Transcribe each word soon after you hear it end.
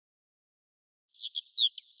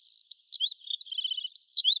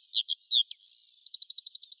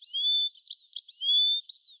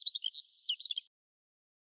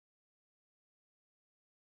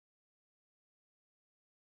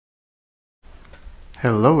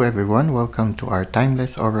Hello everyone, welcome to our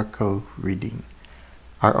Timeless Oracle reading.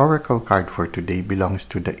 Our Oracle card for today belongs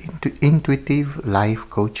to the Intuitive Life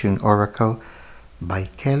Coaching Oracle by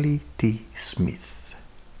Kelly T. Smith.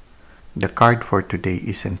 The card for today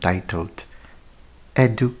is entitled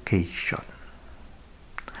Education.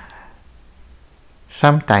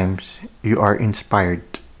 Sometimes you are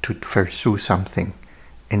inspired to pursue something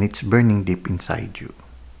and it's burning deep inside you.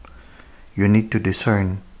 You need to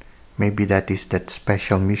discern. Maybe that is that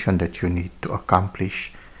special mission that you need to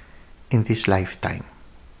accomplish in this lifetime.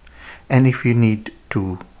 And if you need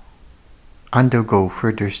to undergo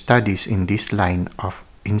further studies in this line of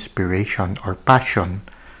inspiration or passion,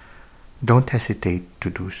 don't hesitate to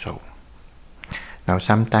do so. Now,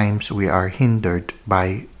 sometimes we are hindered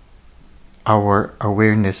by our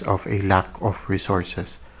awareness of a lack of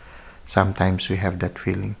resources. Sometimes we have that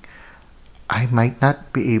feeling, I might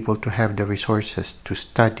not be able to have the resources to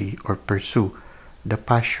study or pursue the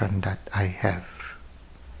passion that I have.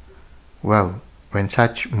 Well, when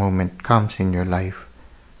such moment comes in your life,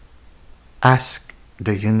 ask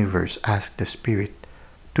the universe, ask the spirit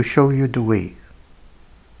to show you the way.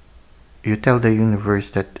 You tell the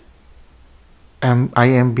universe that I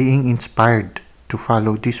am being inspired to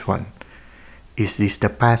follow this one. Is this the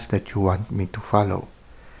path that you want me to follow?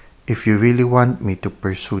 If you really want me to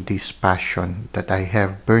pursue this passion that I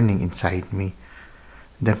have burning inside me,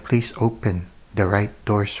 then please open the right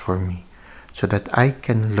doors for me so that I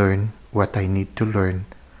can learn what I need to learn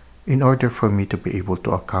in order for me to be able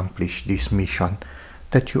to accomplish this mission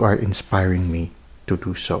that you are inspiring me to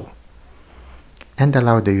do so. And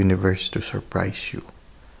allow the universe to surprise you.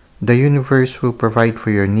 The universe will provide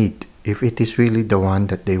for your need. If it is really the one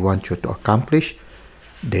that they want you to accomplish,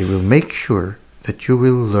 they will make sure that you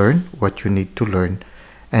will learn what you need to learn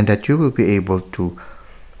and that you will be able to,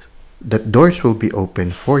 that doors will be open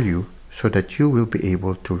for you so that you will be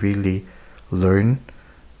able to really learn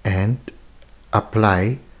and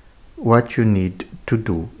apply what you need to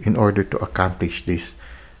do in order to accomplish this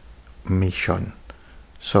mission.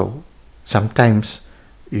 So sometimes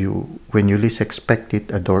when you least expect it,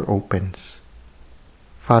 a door opens.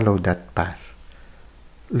 Follow that path.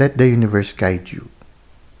 Let the universe guide you.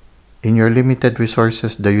 In your limited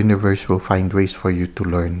resources, the universe will find ways for you to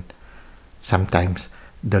learn. Sometimes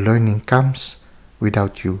the learning comes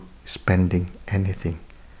without you spending anything.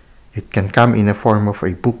 It can come in a form of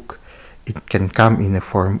a book. It can come in a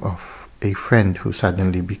form of a friend who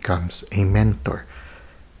suddenly becomes a mentor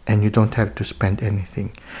and you don't have to spend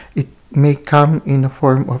anything. It may come in a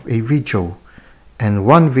form of a video, and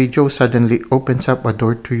one video suddenly opens up a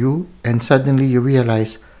door to you and suddenly you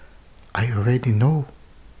realize, I already know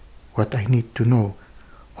what I need to know.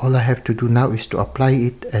 All I have to do now is to apply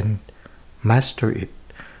it and master it.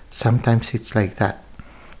 Sometimes it's like that.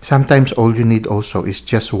 Sometimes all you need also is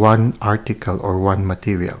just one article or one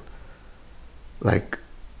material, like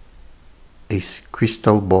a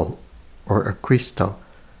crystal ball or a crystal,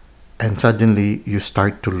 and suddenly you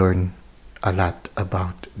start to learn a lot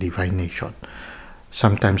about divination.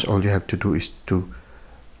 Sometimes all you have to do is to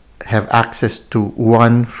have access to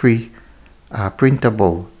one free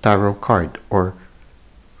printable tarot card or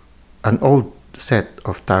an old set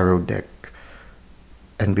of tarot deck,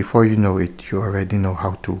 and before you know it, you already know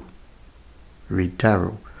how to read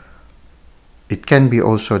tarot. It can be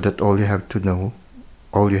also that all you have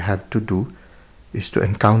to do is to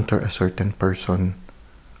encounter a certain person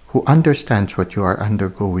who understands what you are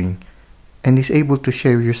undergoing and is able to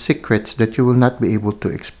share your secrets that you will not be able to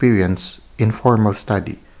experience in formal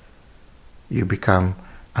study. You become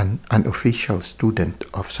an unofficial student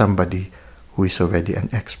of somebody who is already an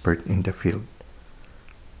expert in the field.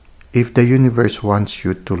 If the universe wants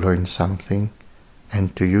you to learn something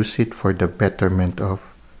and to use it for the betterment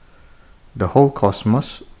of the whole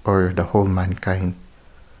cosmos or the whole mankind,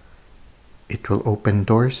 it will open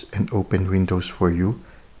doors and open windows for you.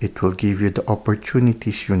 It will give you the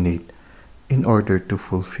opportunities you need in order to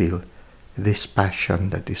fulfill this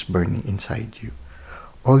passion that is burning inside you.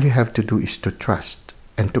 All you have to do is to trust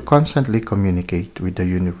and to constantly communicate with the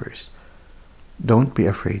universe. Don't be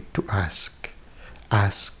afraid to ask.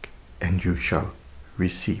 Ask and you shall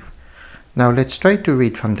receive. Now let's try to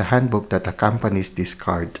read from the handbook that accompanies this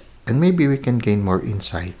card, and maybe we can gain more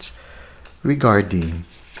insights regarding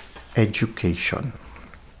education.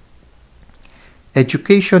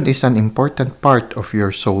 Education is an important part of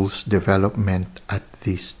your soul's development at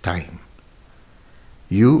this time.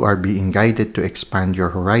 You are being guided to expand your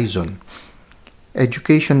horizon.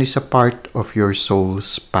 Education is a part of your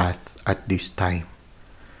soul's path at this time.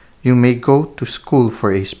 You may go to school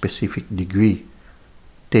for a specific degree.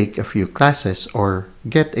 take a few classes, or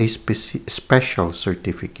get a special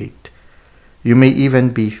certificate. You may even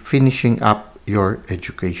be finishing up your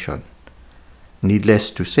education. Needless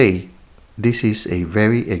to say, this is a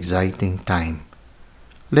very exciting time.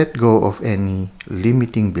 Let go of any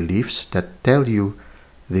limiting beliefs that tell you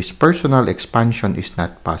this personal expansion is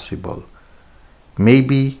not possible.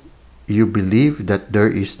 Maybe you believe that there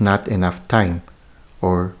is not enough time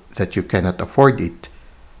or that you cannot afford it.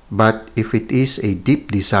 But if it is a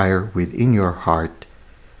deep desire within your heart,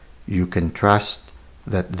 you can trust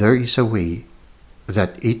that there is a way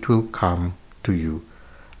that it will come to you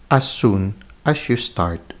as soon as you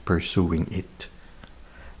start pursuing it.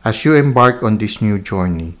 As you embark on this new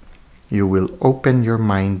journey, you will open your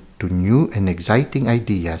mind to new and exciting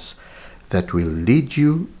ideas that will lead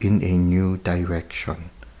you in a new direction.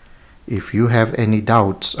 If you have any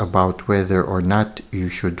doubts about whether or not you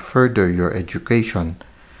should further your education,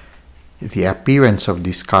 the appearance of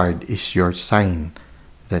this card is your sign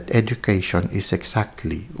that education is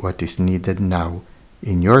exactly what is needed now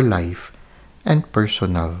in your life and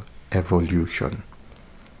personal evolution.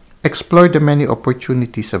 Explore the many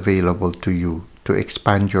opportunities available to you to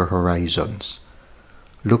expand your horizons.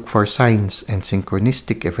 Look for signs and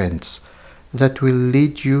synchronistic events that will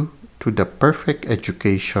lead you to the perfect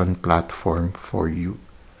education platform for you.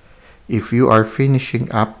 If you are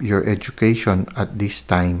finishing up your education at this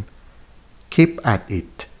time, keep at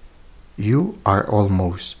it. You are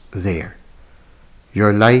almost there.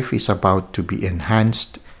 Your life is about to be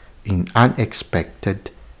enhanced in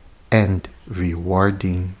unexpected and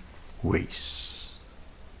rewarding ways.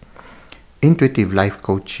 Intuitive life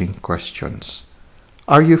coaching questions.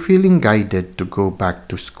 Are you feeling guided to go back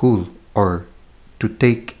to school or to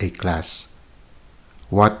take a class?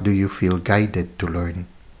 What do you feel guided to learn?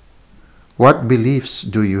 What beliefs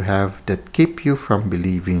do you have that keep you from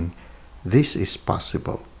believing this is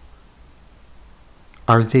possible?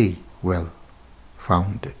 Are they well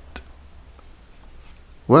founded?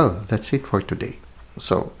 Well, that's it for today.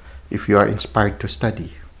 So, if you are inspired to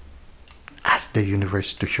study, ask the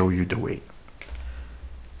universe to show you the way.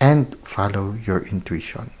 And follow your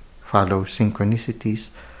intuition. Follow synchronicities,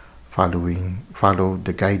 follow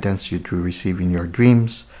the guidance you do receive in your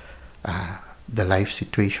dreams, the life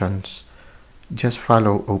situations. Just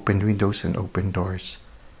follow open windows and open doors,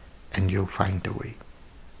 and you'll find the way.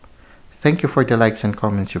 Thank you for the likes and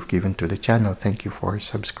comments you've given to the channel. Thank you for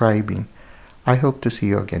subscribing. I hope to see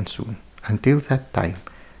you again soon. Until that time,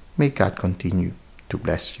 may God continue to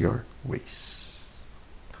bless your ways.